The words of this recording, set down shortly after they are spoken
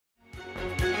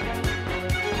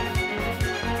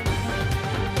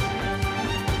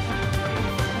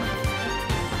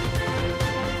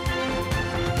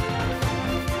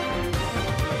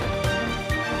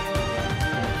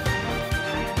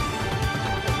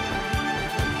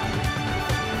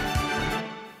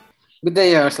Good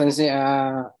day, Excellency.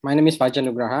 My name is Fajan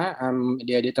Nugraha. I'm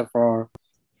the editor for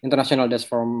International Desk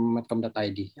from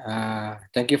Medcom.id.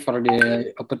 Thank you for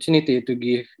the opportunity to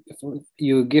give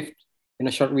in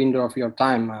a short window of your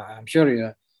time. I'm sure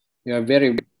you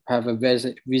are have a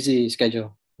very busy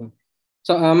schedule.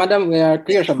 So, Madam, we are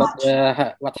curious about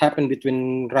what happened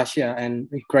between Russia and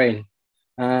Ukraine.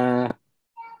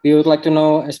 We would like to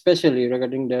know, especially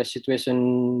regarding the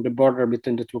situation, the border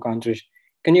between the two countries.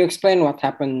 Can you explain what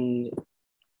happened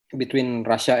between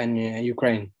Russia and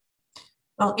Ukraine?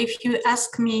 Well, if you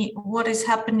ask me what is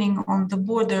happening on the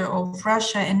border of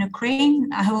Russia and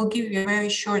Ukraine, I will give you a very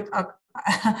short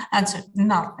answer.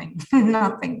 Nothing.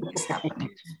 Nothing is happening.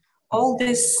 All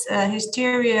this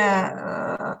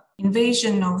hysteria,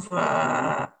 invasion of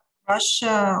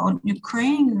Russia on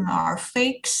Ukraine are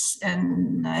fakes,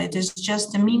 and it is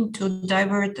just a mean to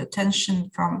divert attention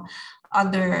from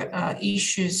other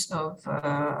issues of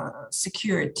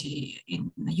security in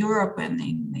Europe and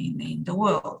in the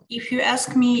world. If you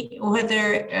ask me whether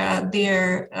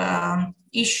there are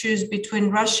issues between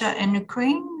Russia and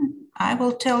Ukraine, I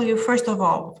will tell you, first of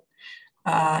all,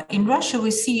 in Russia,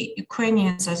 we see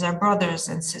Ukrainians as our brothers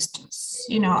and sisters.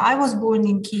 You know, I was born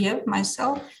in Kiev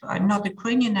myself. I'm not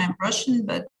Ukrainian, I'm Russian,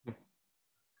 but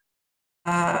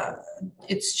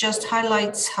it just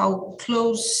highlights how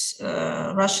close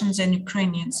Russians and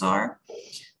Ukrainians are.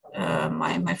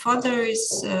 My father is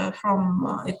from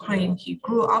Ukraine. He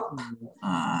grew up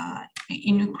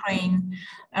in Ukraine.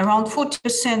 Around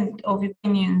 40% of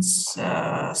Ukrainians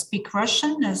speak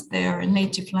Russian as their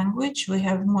native language. We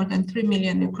have more than 3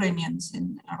 million Ukrainians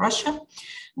in Russia.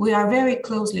 We are very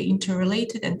closely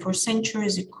interrelated, and for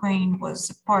centuries, Ukraine was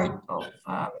a part of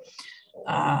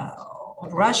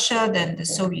Russia, then the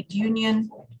Soviet Union.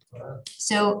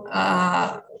 So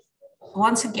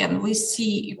once again, we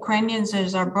see Ukrainians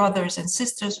as our brothers and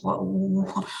sisters.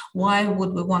 Why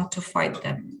would we want to fight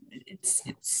them?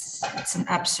 It's an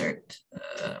absurd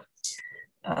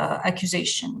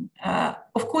accusation.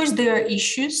 Of course, there are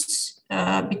issues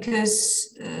because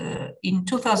in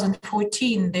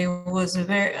 2014 there was a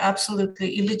very absolutely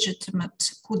illegitimate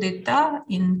coup d'etat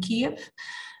in Kiev.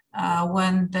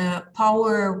 When the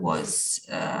power was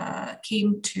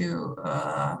came to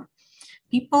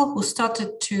people who started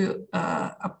to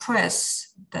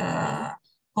oppress the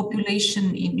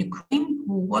population in Ukraine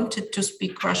who wanted to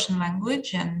speak Russian language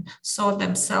and saw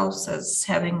themselves as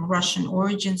having Russian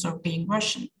origins or being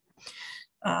Russian.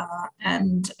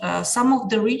 And some of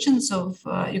the regions of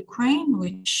Ukraine,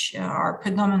 which are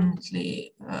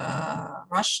predominantly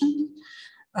Russian,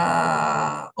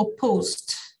 opposed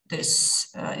this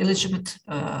illegitimate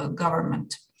government.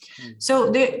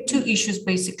 So there are two issues,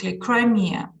 basically.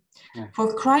 Crimea.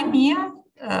 For Crimea,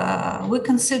 we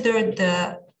consider the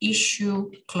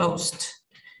issue closed.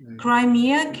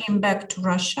 Crimea came back to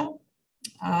Russia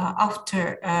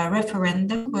after a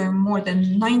referendum where more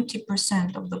than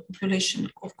 90% of the population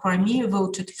of Crimea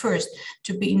voted first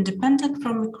to be independent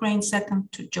from Ukraine,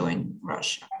 second to join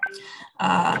Russia.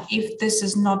 If this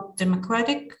is not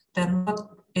democratic, then what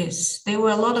is? There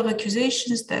were a lot of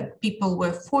accusations that people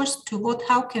were forced to vote.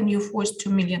 How can you force 2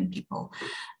 million people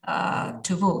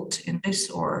to vote in this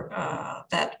or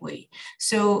that way?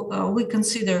 So we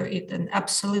consider it an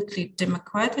absolutely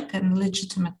democratic and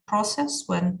legitimate process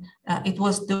when it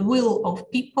was the will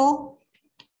of people.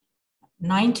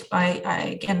 I'm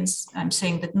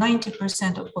saying that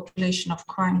 90% of population of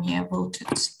Crimea voted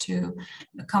to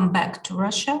come back to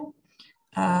Russia.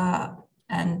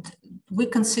 And we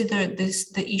consider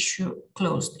the issue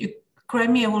closed.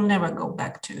 Crimea will never go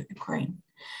back to Ukraine.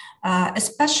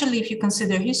 Especially if you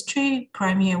consider history,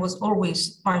 Crimea was always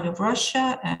part of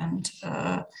Russia. And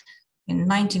in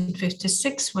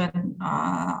 1956, when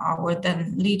our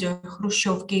then leader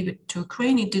Khrushchev gave it to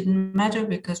Ukraine, it didn't matter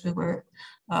because we were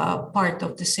part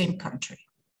of the same country.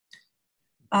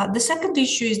 The second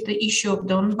issue is the issue of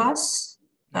Donbass.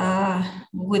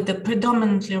 With the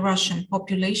predominantly Russian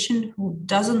population who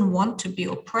doesn't want to be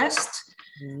oppressed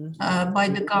by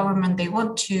the government. They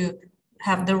want to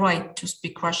have the right to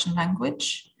speak Russian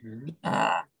language,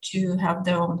 to have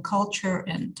their own culture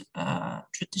and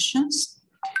traditions.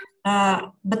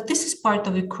 But this is part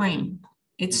of Ukraine.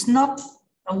 It's not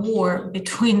a war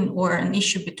between or an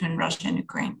issue between Russia and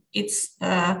Ukraine. It's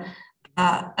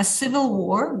a civil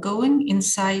war going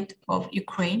inside of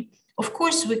Ukraine. Of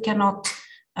course, we cannot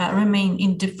remain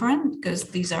indifferent because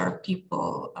these are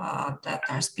people that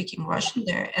are speaking Russian,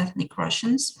 they're ethnic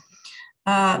Russians.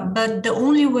 But the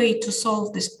only way to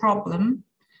solve this problem,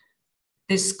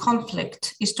 this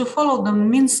conflict, is to follow the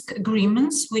Minsk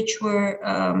agreements, which were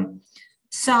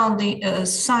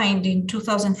signed in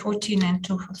 2014 and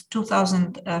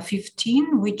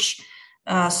 2015, which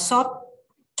sought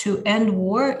to end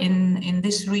war in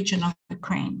this region of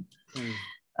Ukraine.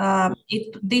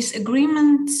 These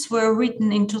agreements were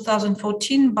written in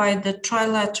 2014 by the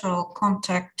Trilateral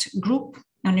Contact Group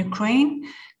on Ukraine,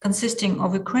 consisting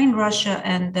of Ukraine, Russia,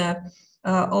 and the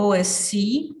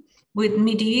OSCE, with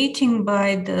mediating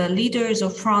by the leaders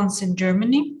of France and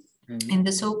Germany in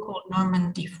the so-called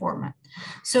Normandy format.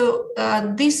 So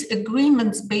these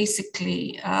agreements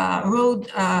basically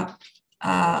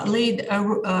laid a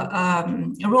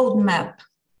roadmap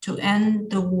to end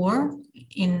the war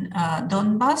in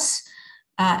Donbass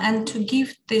and to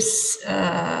give this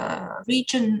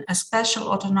region a special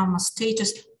autonomous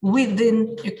status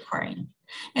within Ukraine.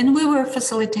 And we were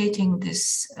facilitating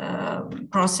this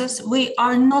process. We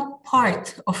are not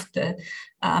part of the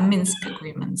Minsk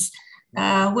agreements.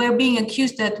 We're being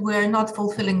accused that we're not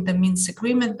fulfilling the Minsk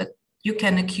agreement, but you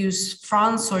can accuse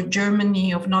France or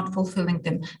Germany of not fulfilling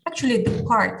them. Actually, the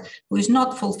part who is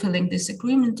not fulfilling this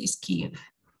agreement is Kiev.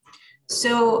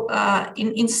 So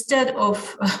instead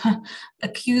of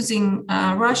accusing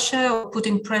Russia or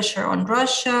putting pressure on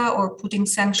Russia or putting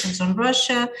sanctions on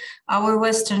Russia, our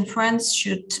Western friends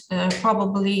should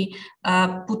probably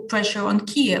put pressure on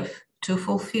Kiev to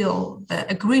fulfill the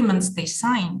agreements they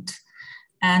signed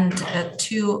and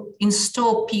to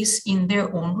install peace in their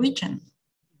own region.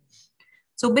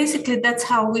 So basically, that's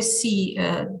how we see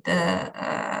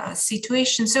the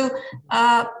situation. So.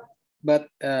 But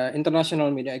international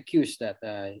media accuse that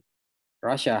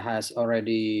Russia has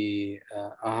already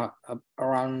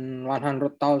around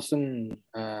 100,000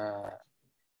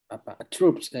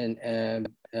 troops near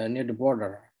the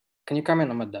border. Can you comment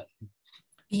on that?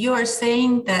 You are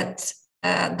saying that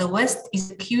the West is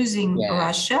accusing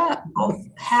Russia of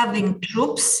having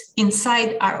troops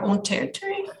inside our own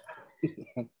territory?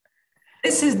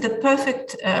 This is the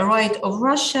perfect right of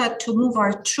Russia to move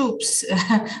our troops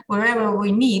wherever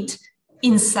we need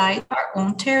inside our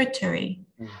own territory.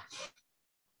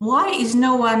 Why is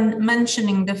no one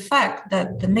mentioning the fact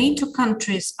that the NATO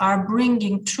countries are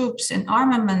bringing troops and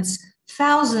armaments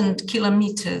 1,000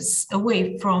 kilometers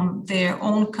away from their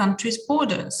own country's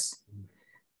borders?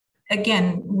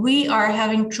 Again, we are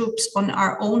having troops on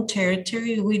our own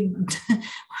territory.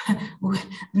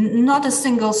 Not a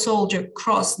single soldier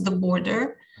crossed the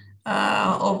border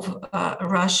of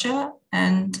Russia,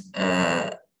 and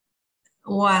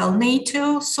while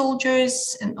NATO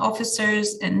soldiers and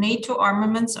officers and NATO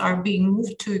armaments are being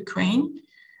moved to Ukraine,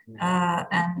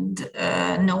 and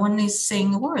no one is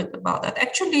saying a word about that.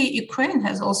 Actually, Ukraine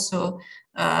has also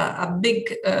a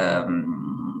big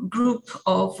group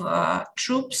of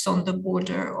troops on the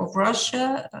border of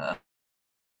Russia,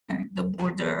 the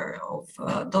border of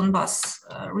Donbass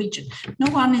region.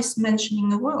 No one is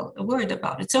mentioning a word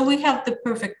about it. So we have the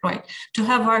perfect right to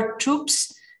have our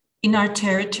troops in our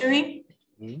territory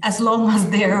as long as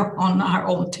they're on our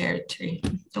own territory.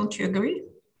 Don't you agree?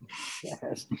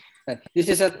 Yes. This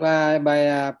is said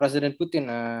by President Putin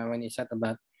when he said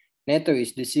about NATO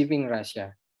is deceiving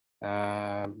Russia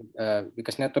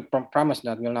because NATO promised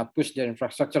that will not push their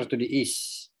infrastructure to the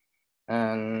east.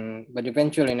 But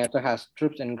eventually NATO has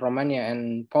troops in Romania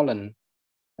and Poland.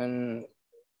 And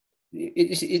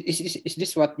is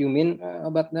this what you mean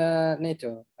about the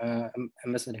NATO,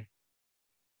 Ambassador?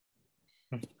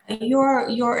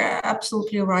 You're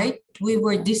absolutely right. We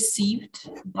were deceived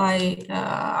by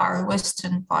our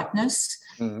Western partners.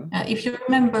 If you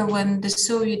remember, when the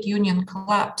Soviet Union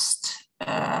collapsed,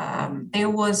 there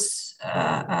was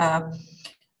a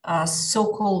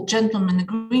so-called gentleman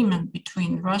agreement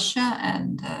between Russia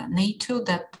and NATO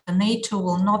that the NATO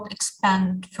will not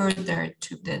expand further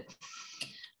to the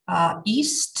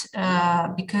east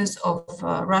because of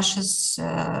Russia's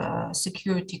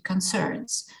security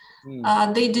concerns.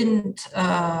 They didn't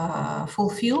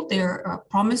fulfill their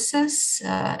promises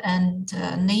and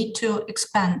NATO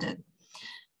expanded.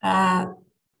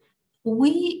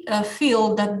 We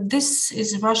feel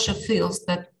that Russia feels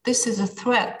that this is a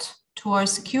threat to our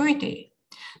security.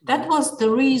 That was the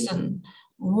reason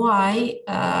why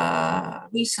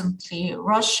recently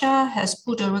Russia has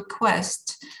put a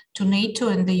request to NATO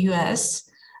and the US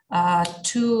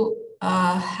to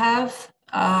have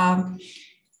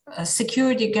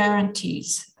security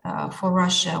guarantees for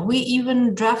Russia. We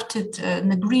even drafted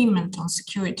an agreement on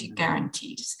security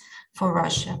guarantees for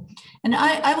Russia. And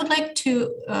I would like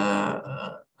to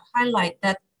highlight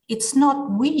that it's not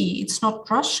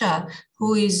Russia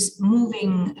who is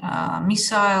moving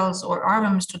missiles or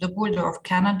armaments to the border of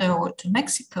Canada or to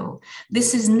Mexico.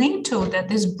 This is NATO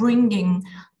that is bringing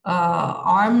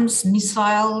arms,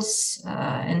 missiles,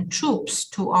 and troops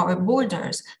to our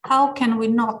borders, how can we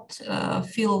not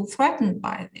feel threatened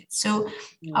by it? So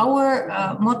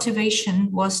our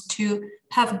motivation was to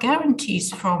have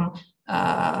guarantees from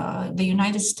the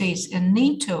United States and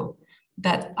NATO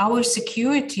that our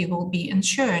security will be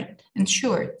ensured.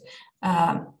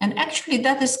 And actually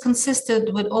that is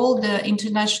consistent with all the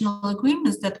international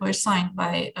agreements that were signed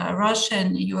by Russia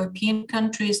and European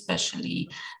countries, especially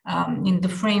in the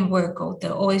framework of the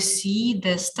OSCE,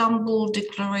 the Istanbul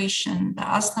Declaration, the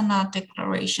Astana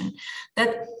Declaration,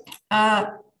 that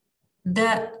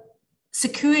the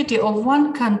security of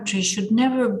one country should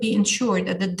never be ensured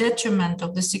at the detriment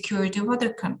of the security of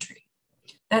other country.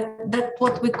 That's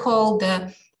what we call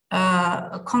the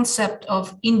a concept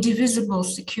of indivisible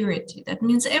security. That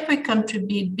means every country,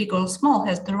 be it big or small,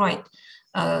 has the right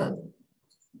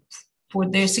for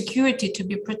their security to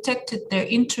be protected, their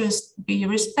interests be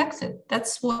respected.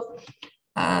 That's what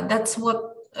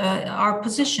our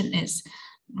position is.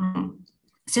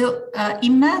 So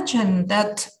imagine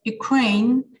that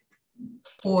Ukraine,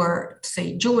 or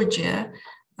say Georgia,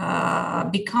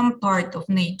 become part of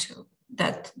NATO.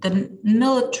 That the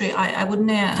military, I would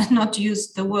not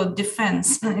use the word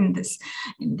defense in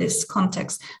this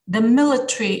context. The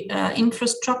military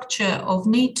infrastructure of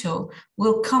NATO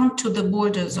will come to the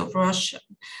borders of Russia.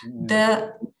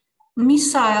 The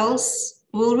missiles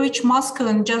will reach Moscow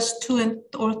in just 2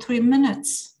 or 3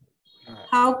 minutes.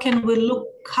 How can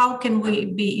we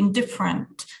be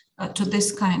indifferent to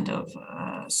this kind of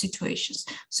situations?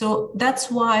 So that's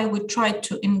why we try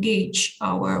to engage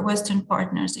our Western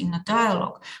partners in a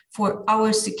dialogue for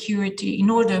our security, in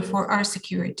order for our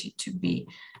security to be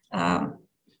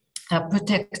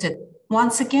protected.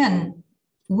 Once again,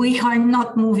 we are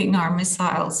not moving our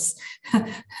missiles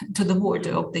to the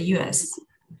border of the US.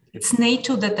 It's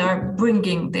NATO that are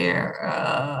bringing their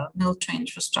military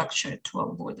infrastructure to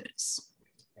our borders.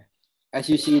 As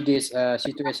you see this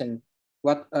situation,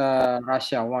 what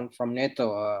Russia wants from NATO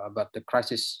about the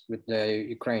crisis with the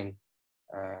Ukraine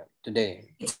today?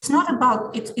 It's not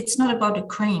about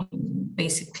Ukraine,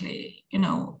 basically. You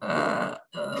know,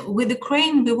 with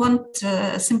Ukraine, we want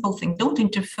a simple thing: don't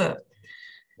interfere,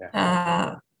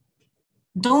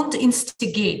 don't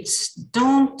instigate,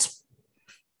 don't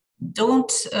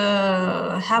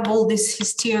have all this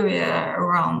hysteria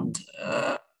around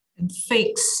and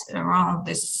fakes around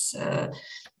this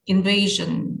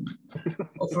invasion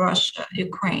of Russia,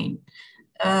 Ukraine.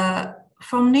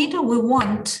 From NATO, we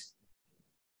want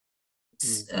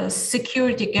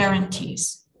security guarantees.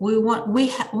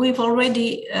 We've already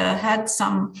had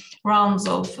some rounds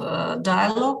of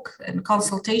dialogue and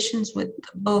consultations with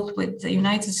both the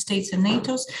United States and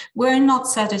NATO's. We're not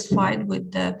satisfied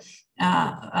with the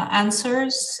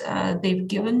answers they've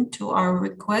given to our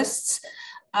requests,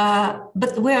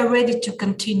 but we are ready to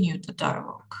continue the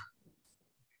dialogue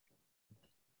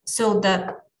so that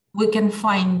we can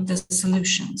find the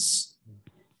solutions.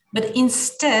 But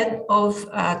instead of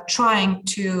trying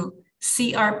to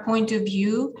see our point of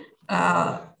view,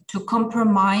 to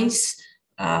compromise,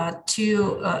 to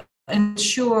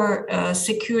ensure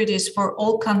securities for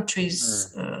all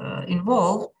countries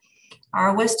involved,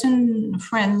 our Western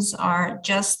friends are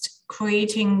just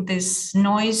creating this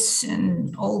noise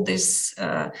and all this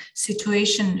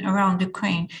situation around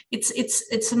Ukraine.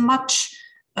 It's a much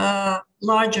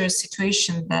larger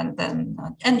situation than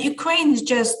and Ukraine is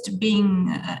just being,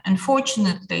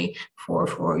 unfortunately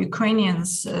for Ukrainians,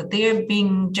 they're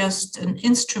being just an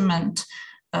instrument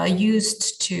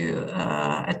used to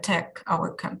attack our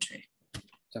country.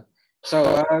 So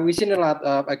we've seen a lot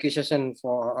of accusation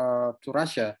to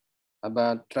Russia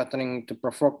about threatening to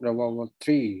provoke the World War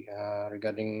III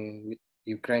regarding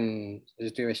Ukraine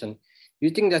situation. Do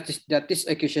you think that this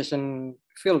accusation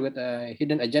filled with a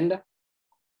hidden agenda?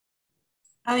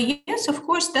 Yes, of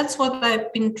course. That's what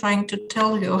I've been trying to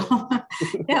tell you.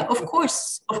 Yeah, of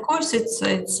course,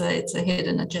 it's a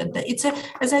hidden agenda.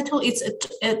 As I told,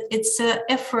 it's an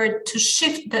effort to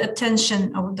shift the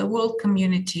attention of the world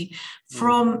community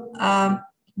from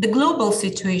the global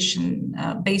situation,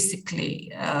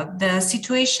 basically, the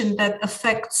situation that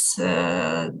affects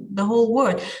the whole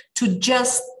world, to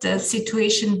just the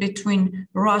situation between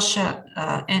Russia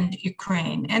and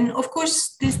Ukraine. And of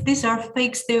course, these are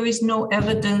fakes. There is no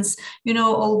evidence. You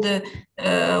know, all the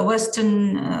Western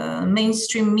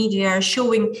mainstream media are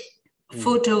showing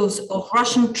photos of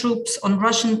Russian troops on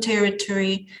Russian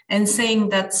territory and saying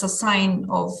that's a sign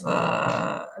of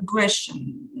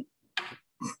aggression.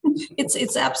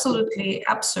 It's absolutely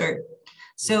absurd.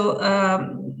 So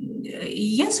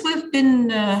Yes, we've been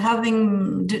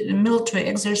having military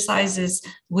exercises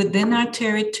within our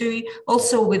territory,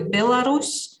 also with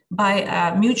Belarus by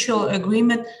a mutual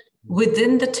agreement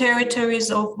within the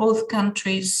territories of both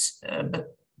countries.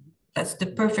 But that's the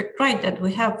perfect right that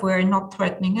we have. We're not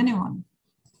threatening anyone.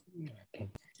 Okay.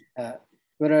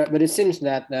 But it seems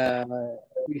that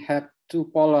we have two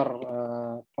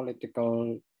polar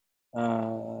political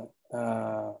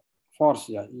force,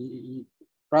 yeah.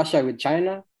 Russia with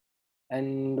China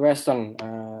and Western.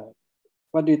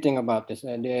 What do you think about this?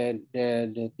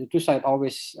 The two sides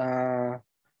always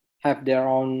have their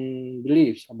own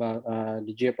beliefs about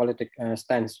the geopolitical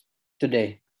stance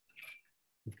today.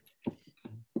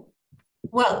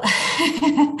 Well,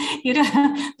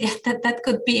 that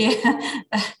could be.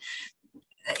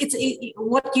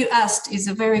 What you asked is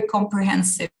a very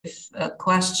comprehensive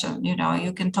question.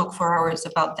 You can talk for hours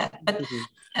about that. But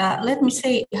let me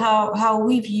say how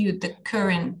we view the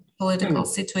current political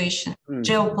situation,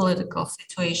 geopolitical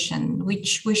situation,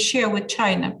 which we share with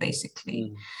China,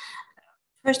 basically.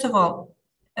 First of all,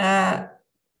 the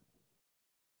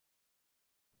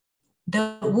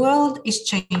world is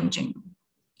changing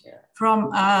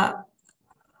from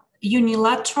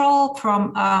unilateral,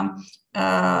 from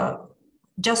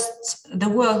just the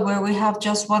world where we have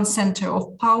just one center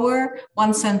of power,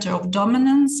 one center of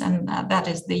dominance, and that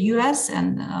is the US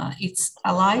and its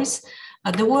allies.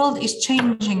 The world is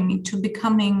changing into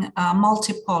becoming a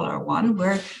multipolar one,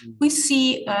 where we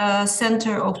see a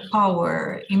center of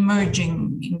power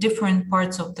emerging in different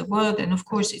parts of the world. And of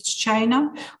course, it's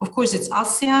China. Of course, it's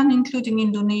ASEAN, including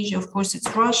Indonesia. Of course, it's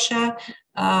Russia.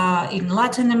 In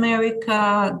Latin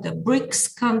America, the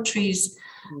BRICS countries.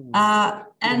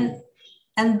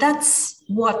 And that's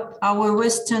what our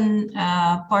Western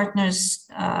partners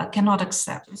cannot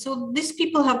accept. So these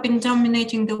people have been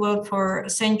dominating the world for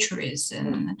centuries,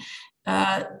 and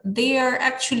they are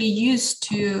actually used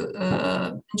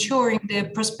to ensuring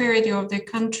the prosperity of their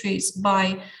countries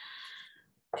by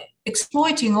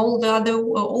exploiting all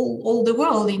the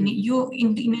world. In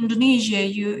Indonesia,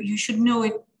 you should know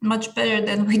it much better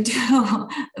than we do,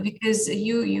 because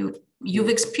you've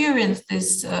experienced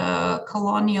this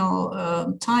colonial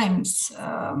times.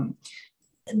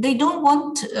 They don't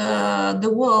want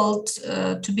the world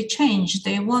to be changed.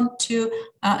 They want to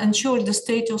ensure the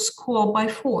status quo by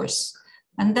force,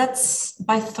 and that's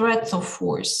by threat of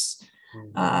force.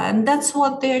 And that's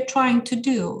what they're trying to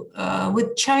do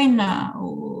with China.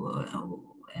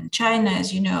 And China,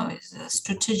 as you know, is a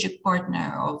strategic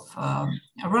partner of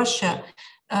Russia.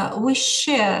 We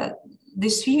share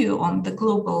this view on the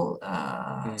global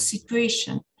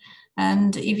situation.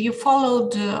 And if you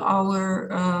followed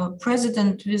our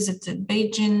president visited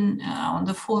Beijing on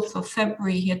the 4th of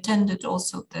February, he attended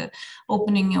also the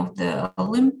opening of the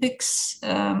Olympics,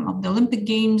 of the Olympic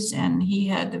Games, and he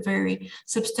had a very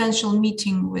substantial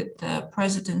meeting with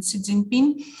President Xi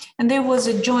Jinping. And there was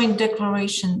a joint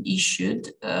declaration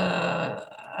issued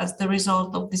as the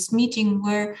result of this meeting,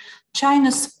 where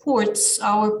China supports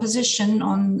our position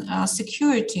on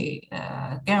security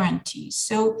guarantees.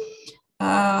 So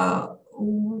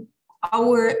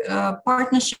our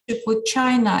partnership with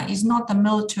China is not a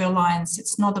military alliance,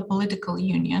 it's not a political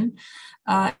union.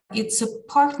 It's a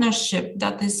partnership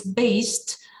that is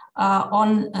based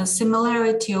on a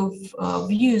similarity of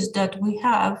views that we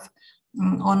have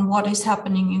on what is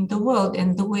happening in the world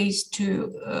and the ways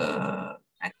to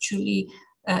actually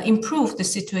improve the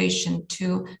situation,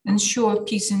 to ensure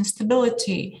peace and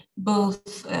stability,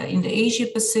 both in the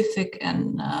Asia-Pacific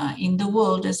and in the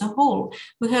world as a whole.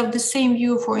 We have the same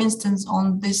view, for instance,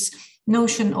 on this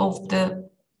notion of the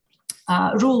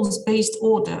rules-based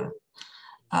order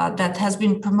that has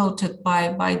been promoted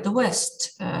by the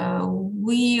West.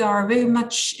 We are very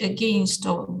much against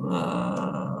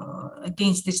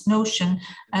this notion,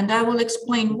 and I will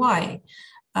explain why.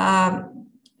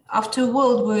 After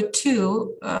World War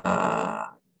II,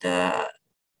 the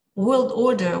world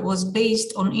order was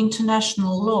based on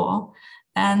international law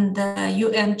and the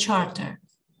UN Charter.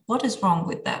 What is wrong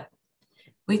with that?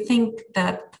 We think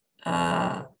that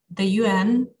the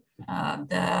UN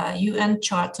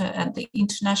Charter and the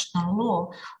international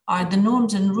law are the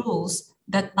norms and rules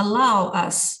that allow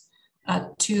us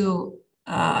to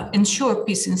ensure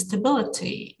peace and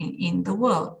stability in the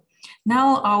world.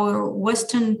 Now our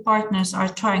Western partners are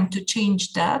trying to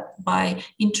change that by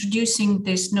introducing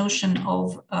this notion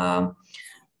of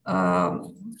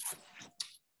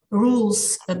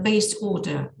rules-based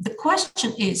order. The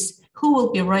question is, who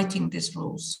will be writing these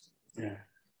rules? Yeah.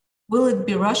 Will it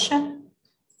be Russia?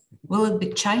 Will it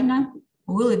be China?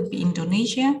 Will it be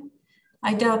Indonesia?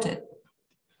 I doubt it.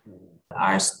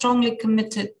 Are strongly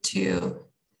committed to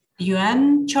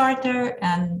UN Charter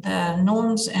and the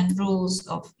norms and rules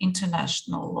of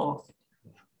international law.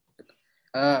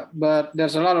 But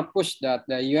there's a lot of push that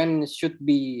the UN should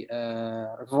be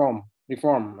reform,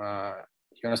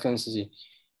 Your Excellency.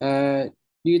 Do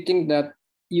you think that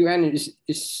UN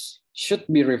should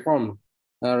be reformed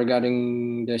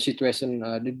regarding the situation,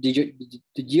 the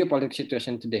geopolitical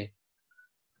situation today?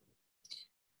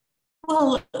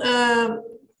 Well,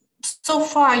 so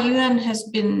far UN has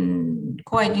been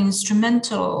quite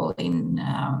instrumental in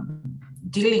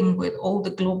dealing with all the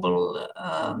global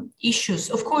issues.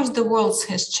 Of course, the world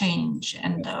has changed,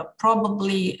 and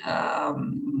probably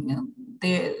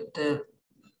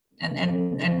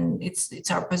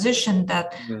it's our position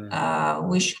that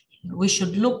we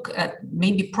should look at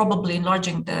maybe probably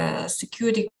enlarging the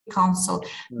Security Council,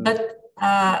 but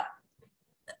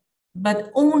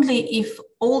only if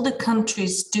all the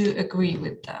countries do agree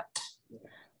with that.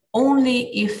 Only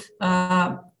if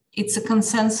it's a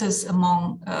consensus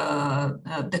among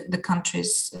the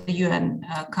countries, the UN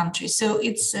countries. So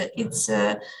it's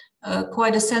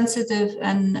quite a sensitive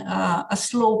and a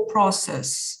slow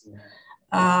process.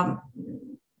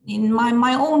 In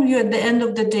my own view, at the end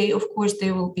of the day, of course,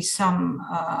 there will be some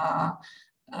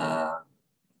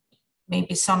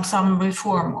maybe some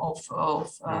reform of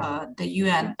the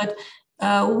UN, but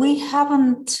we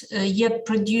haven't yet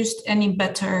produced any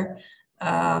better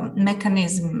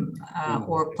mechanism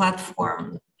or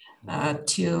platform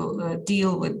to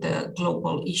deal with the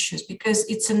global issues, because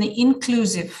it's an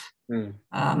inclusive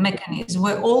mechanism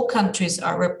where all countries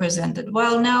are represented.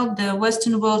 While now the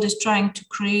Western world is trying to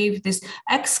create these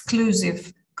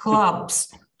exclusive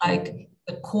clubs like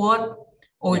the Quad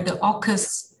or the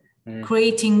AUKUS,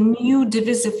 creating new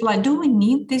divisive lines. Do we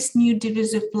need these new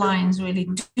divisive lines really?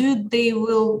 Do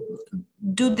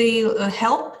they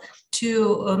help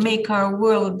to make our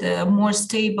world a more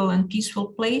stable and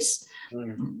peaceful place?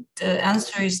 The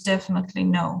answer is definitely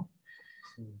no.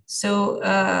 So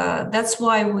that's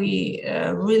why we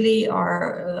really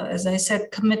are, as I said,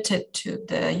 committed to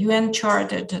the UN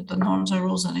Charter, to the norms and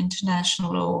rules on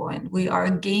international law, and we are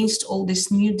against all these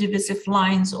new divisive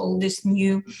lines, all these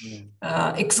new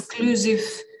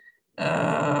exclusive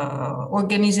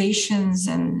organizations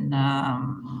and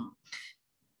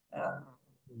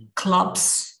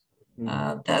clubs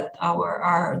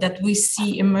that we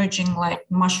see emerging like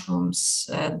mushrooms,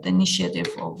 the initiative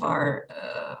of our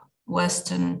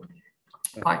Western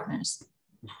partners.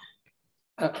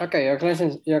 Okay, Your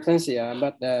Excellency,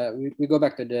 but we go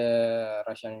back to the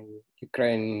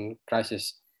Russian-Ukraine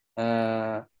crisis.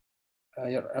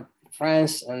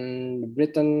 France and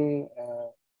Britain,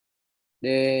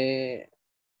 they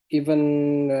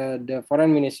even the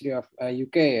Foreign Ministry of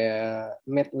UK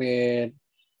met with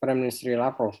Foreign Ministry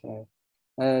Lavrov.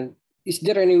 Is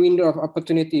there any window of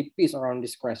opportunity, peace around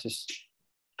this crisis?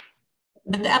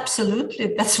 But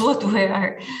absolutely, that's what we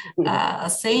are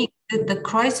saying. That the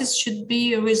crisis should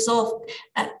be resolved,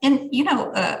 and you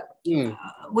know,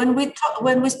 when we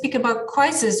speak about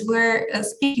crisis, we're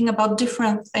speaking about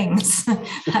different things.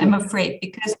 I'm afraid,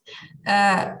 because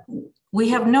we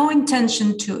have no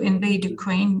intention to invade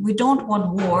Ukraine. We don't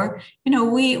want war. You know,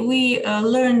 we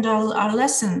learned our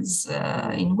lessons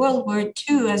in World War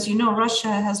II. As you know,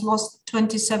 Russia has lost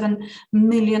 27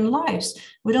 million lives.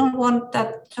 We don't want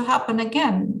that to happen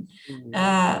again.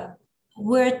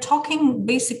 We're talking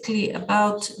basically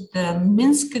about the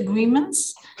Minsk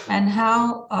agreements and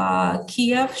how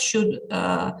Kiev should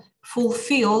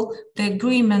fulfill the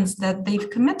agreements that they've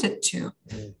committed to,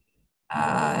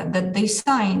 that they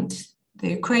signed.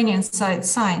 The Ukrainian side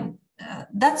signed.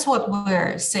 That's what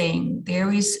we're saying.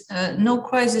 There is no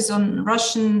crisis on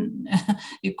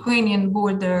Russian-Ukrainian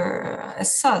border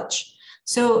as such.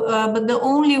 So, but the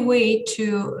only way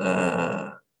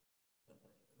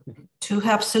to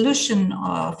have solution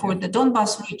for the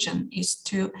Donbas region is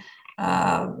to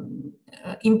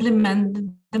implement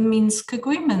the Minsk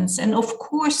agreements. And of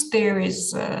course, there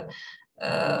is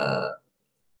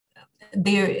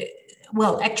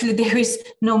well, actually, there is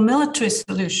no military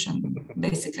solution,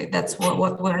 basically. That's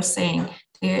what we're saying.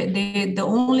 The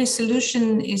only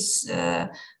solution is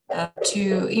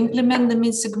to implement the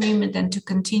Minsk agreement and to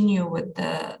continue with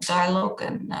the dialogue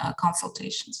and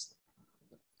consultations.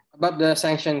 About the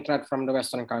sanction threat from the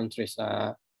Western countries,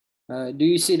 do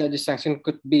you see that the sanction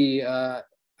could be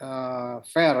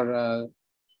fair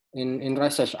in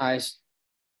Russia's eyes?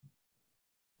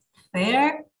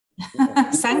 Fair?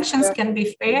 Sanctions can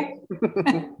be fair.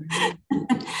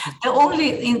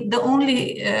 The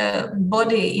only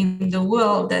body in the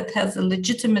world that has a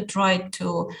legitimate right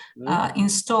to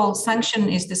install sanction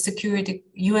is the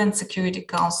UN Security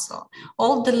Council.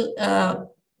 All the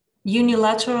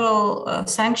unilateral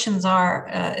sanctions are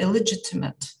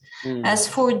illegitimate. As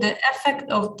for the effect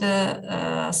of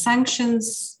the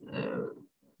sanctions,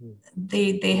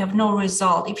 they have no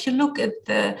result. If you look at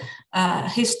the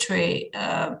history,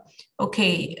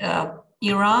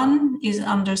 Iran is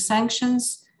under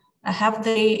sanctions. Have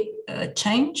they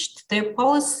changed their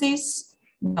policies?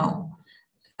 No.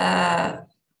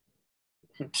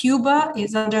 Cuba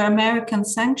is under American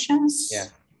sanctions. Yeah.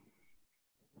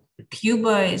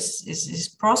 Cuba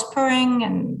is prospering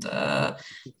and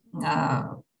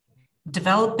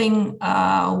developing.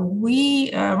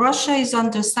 Russia is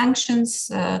under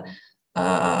sanctions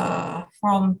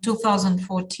from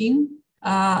 2014.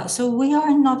 So we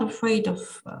are not afraid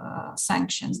of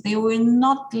sanctions. They will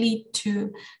not lead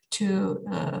to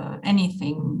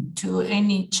anything, to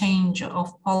any change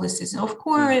of policies. Of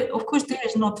course, they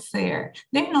are not fair.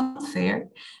 They're not fair.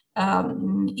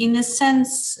 In a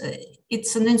sense,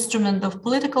 it's an instrument of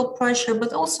political pressure,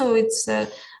 but also it's an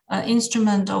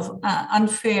instrument of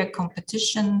unfair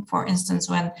competition. For instance,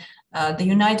 when the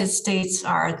United States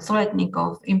are threatening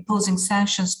of imposing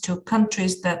sanctions to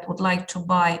countries that would like to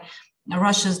buy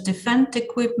Russia's defense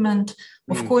equipment,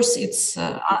 of course, it's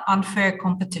unfair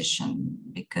competition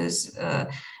because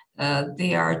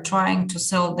they are trying to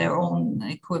sell their own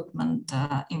equipment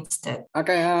instead.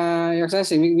 Okay, Your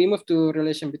Excellency, we move to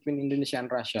relation between Indonesia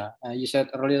and Russia. You said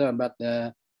earlier about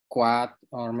the Quad,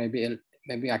 or maybe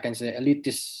I can say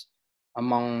elitist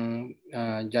among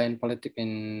giant politics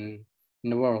in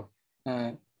the world.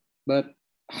 But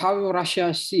how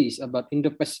Russia sees about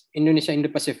Indonesia in the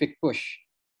Pacific push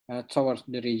towards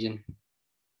the region?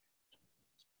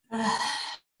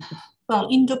 Well,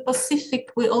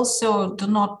 Indo-Pacific, we also do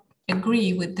not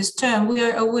agree with this term. We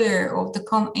are aware of the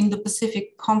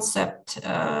Indo-Pacific concept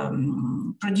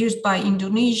produced by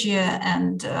Indonesia,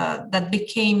 and that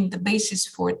became the basis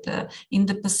for the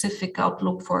Indo-Pacific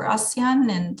outlook for ASEAN,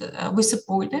 and we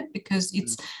support it because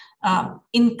it's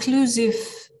inclusive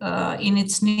in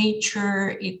its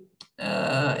nature.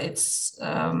 It's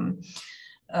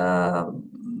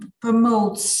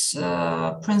promotes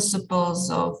principles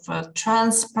of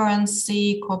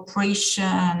transparency,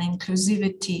 cooperation,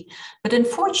 inclusivity. But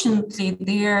unfortunately,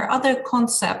 there are other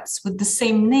concepts with the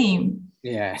same name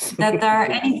that are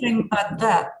anything but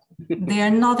that. They are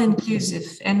not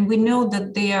inclusive. And we know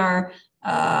that they are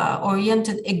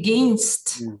oriented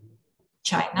against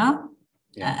China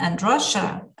and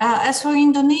Russia. As for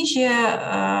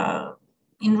Indonesia,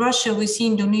 in Russia, we see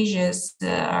Indonesia as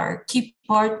our key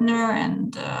partner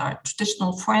and our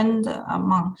traditional friend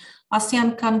among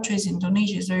ASEAN countries.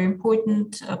 Indonesia is a very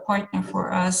important partner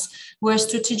for us. We're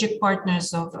strategic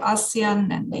partners of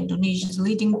ASEAN, and Indonesia is a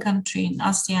leading country in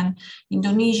ASEAN.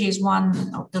 Indonesia is one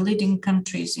of the leading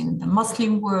countries in the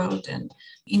Muslim world, and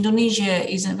Indonesia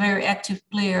is a very active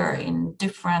player in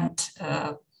different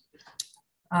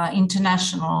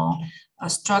international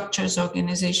structures,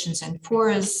 organizations, and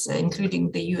forums,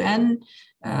 including the UN.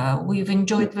 We've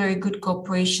enjoyed very good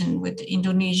cooperation with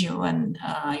Indonesia when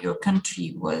your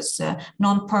country was a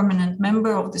non-permanent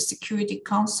member of the Security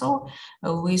Council.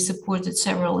 We supported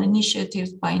several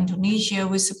initiatives by Indonesia.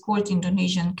 We support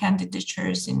Indonesian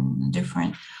candidatures in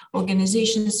different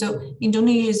organizations. So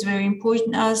Indonesia is very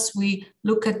important to us. We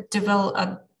look at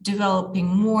developing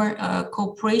more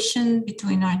cooperation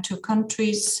between our two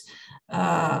countries.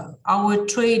 Our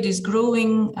trade is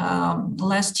growing.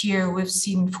 Last year, we've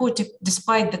seen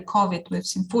despite the COVID, we've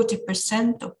seen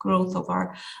 40% of growth of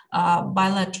our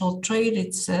bilateral trade.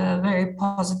 It's a very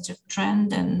positive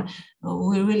trend, and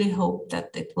we really hope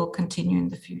that it will continue in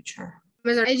the future.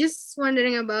 I just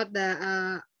wondering about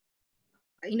the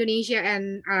Indonesia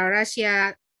and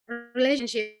Russia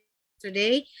relationship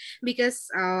today, because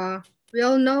we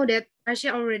all know that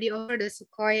Russia already offered the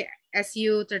Sukhoi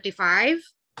Su-35.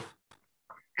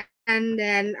 And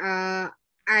then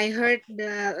I heard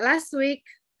last week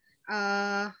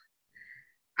our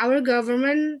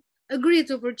government agreed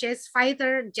to purchase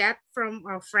fighter jet from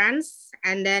France.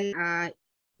 And then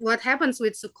what happens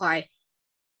with Sukhoi?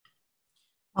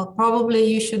 Well, probably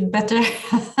you should better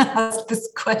ask this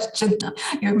question,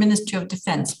 your Ministry of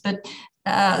Defense. But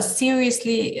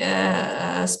seriously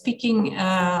speaking,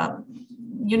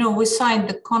 we signed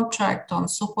the contract on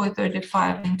Sukhoi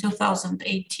 35 in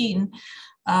 2018.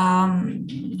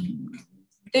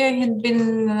 There had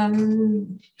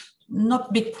been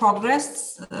not big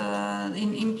progress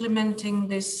in implementing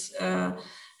this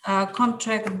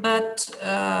contract, but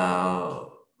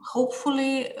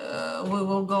hopefully we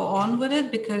will go on with it,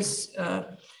 because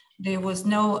there was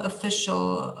no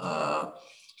official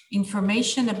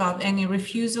information about any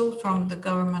refusal from the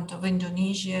government of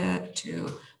Indonesia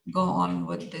to go on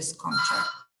with this contract.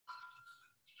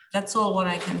 That's all what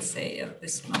I can say at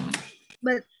this moment.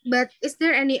 But is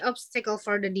there any obstacle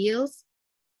for the deals?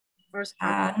 Or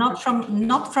not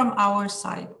from our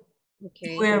side.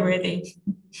 Okay. We're ready.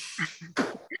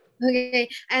 Okay.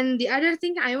 And the other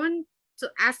thing I want to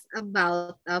ask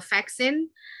about vaccine,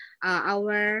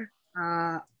 our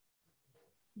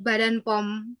Badan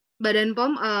POM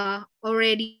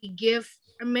already give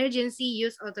emergency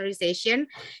use authorization.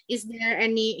 Is there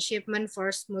any shipment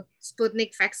for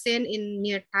Sputnik vaccine in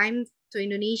near time to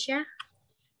Indonesia?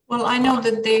 Well, I know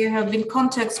that there have been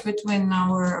contacts between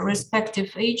our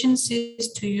respective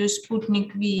agencies to use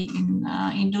Sputnik V in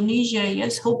Indonesia.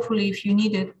 Yes, hopefully, if you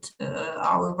need it,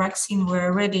 our vaccine,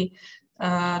 we're ready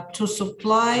to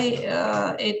supply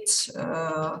it.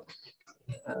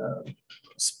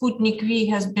 Sputnik V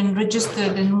has been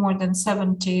registered in more than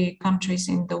 70 countries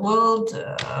in the world.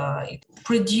 It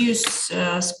produced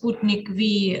Sputnik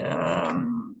V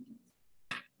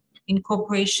in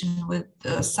cooperation with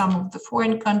some of the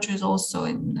foreign countries, also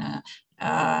in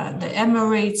the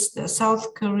Emirates, the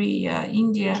South Korea,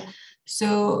 India.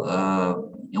 So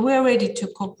we're ready to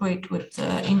cooperate with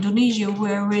Indonesia.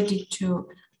 We're ready to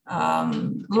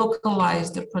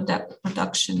localize the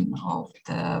production of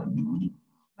the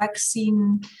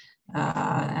vaccine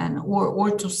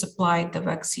or to supply the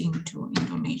vaccine to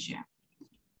Indonesia.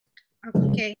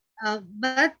 Okay.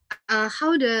 But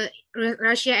how the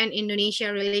Russia and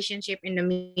Indonesia relationship in the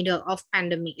middle of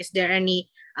pandemic? Is there any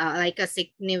like a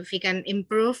significant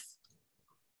improve?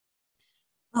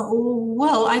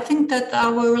 Well, I think that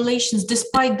our relations,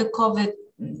 despite the COVID,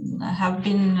 have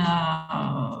been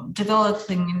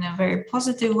developing in a very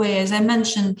positive way. As I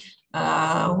mentioned,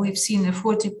 we've seen a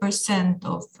 40%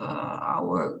 of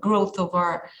our growth of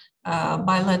our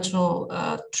bilateral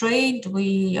trade.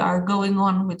 We are going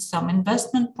on with some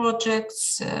investment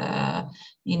projects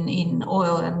in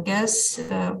oil and gas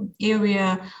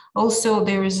area. Also,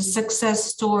 there is a success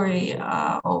story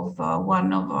of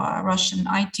one of our Russian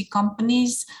IT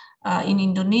companies in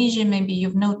Indonesia. Maybe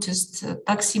you've noticed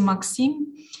Taxi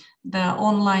Maxim, the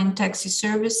online taxi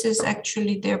services.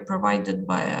 Actually, they're provided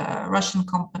by a Russian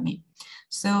company.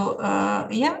 So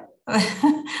yeah.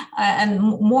 And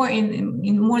more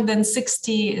in more than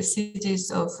 60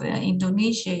 cities of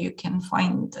Indonesia, you can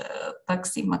find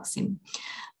Taxi Maxim.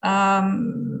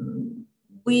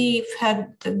 We've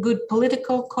had good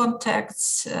political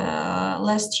contacts.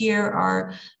 Last year,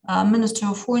 our Minister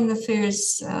of Foreign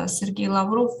Affairs, Sergei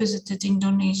Lavrov, visited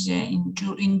Indonesia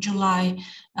in July.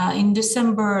 In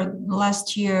December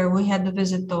last year, we had the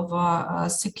visit of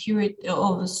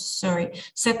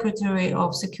Secretary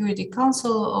of Security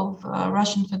Council of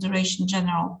Russian Federation,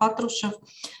 General Patrushev,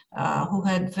 who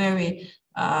had very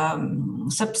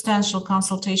substantial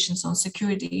consultations on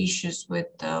security issues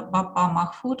with Bapa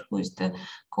Mahfoud, who is the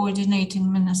coordinating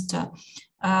minister.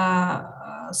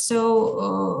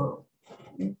 So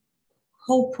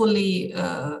hopefully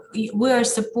we are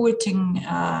supporting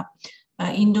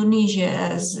Indonesia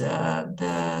as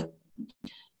the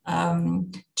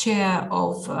chair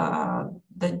of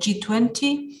the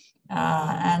G20.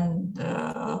 And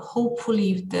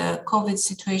hopefully if the COVID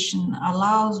situation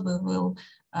allows, we will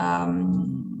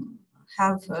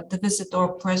have the visit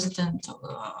of President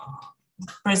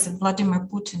Vladimir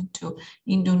Putin to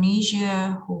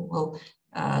Indonesia, who will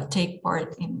take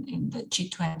part in the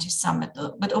G20 summit.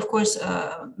 But of course,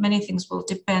 many things will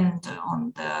depend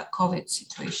on the COVID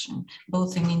situation,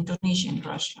 both in Indonesia and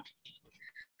Russia.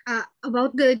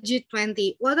 About the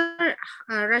G20, what are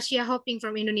Russia hoping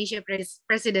from Indonesia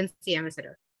presidency,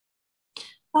 Ambassador?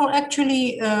 Well,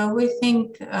 actually, we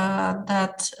think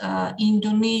that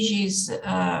Indonesia is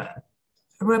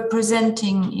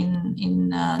representing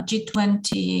in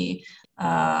G20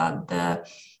 the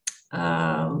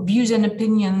views and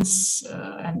opinions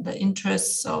and the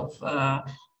interests of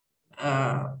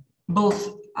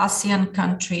both ASEAN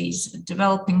countries,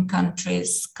 developing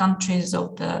countries, countries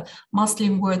of the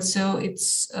Muslim world. So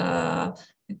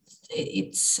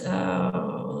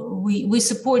we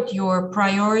support your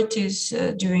priorities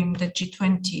during the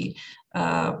G20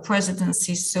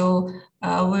 presidency. So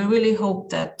we really hope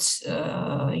that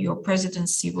your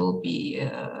presidency will be,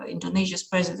 Indonesia's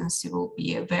presidency will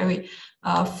be a very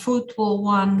fruitful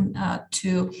one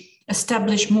to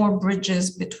establish more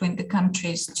bridges between the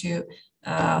countries, to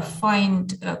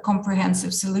find a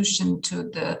comprehensive solution to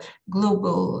the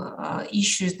global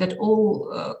issues that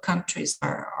all countries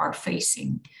are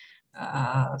facing.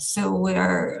 So we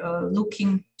are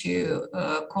looking to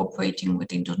cooperating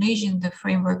with Indonesia in the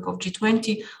framework of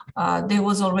G20. There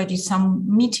was already some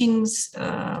meetings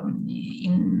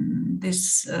in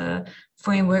this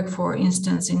framework. For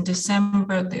instance, in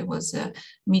December, there was a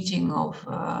meeting of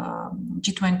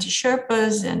G20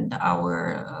 Sherpas, and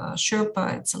our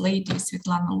Sherpa, it's a lady,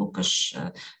 Svetlana Lukash,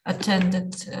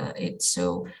 attended it.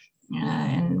 So,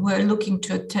 and we're looking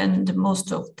to attend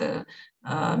most of the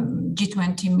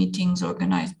G20 meetings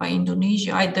organized by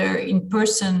Indonesia, either in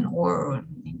person or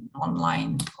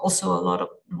online. Also, a lot of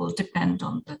will depend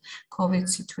on the COVID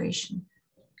situation.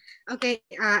 Okay,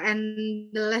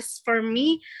 and the last for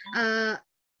me,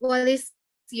 what is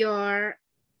your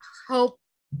hope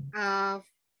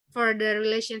for the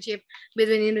relationship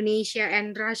between Indonesia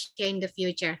and Russia in the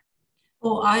future?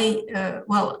 Oh,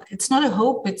 well, it's not a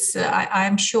hope. It's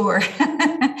I'm sure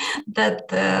that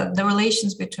the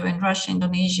relations between Russia and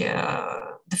Indonesia,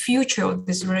 the future of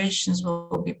these relations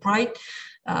will be bright,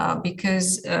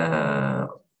 because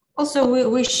also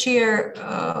we share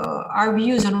our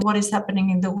views on what is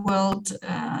happening in the world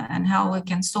and how we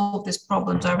can solve these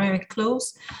problems are very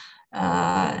close,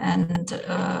 and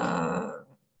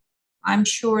I'm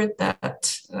sure that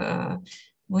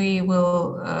we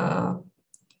will.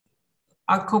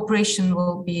 Our cooperation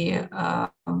will be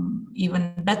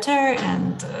even better,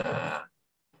 and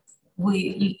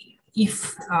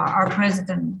if our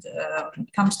president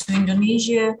comes to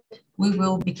Indonesia, we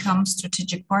will become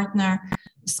strategic partner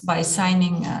by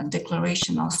signing a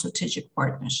declaration of strategic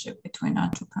partnership between our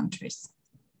two countries.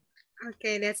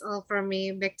 Okay, that's all from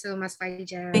me. Back to Mas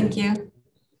Fajar. Thank you.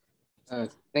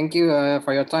 Thank you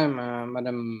for your time,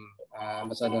 Madam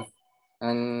Ambassador.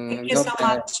 And thank you so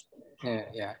much.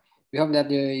 Yeah. We hope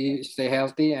that you stay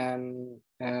healthy, and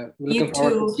we're looking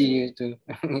forward to see you too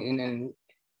in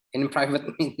a private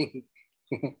meeting.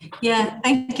 Yeah,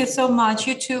 thank you so much.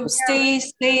 You too.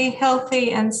 Stay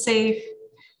healthy and safe.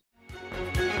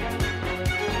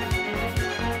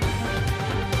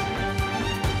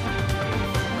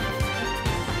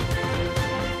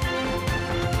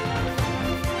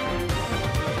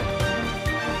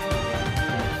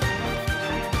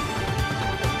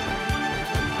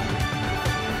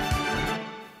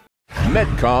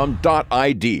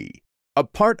 Medcom.id, a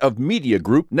part of Media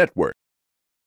Group Network.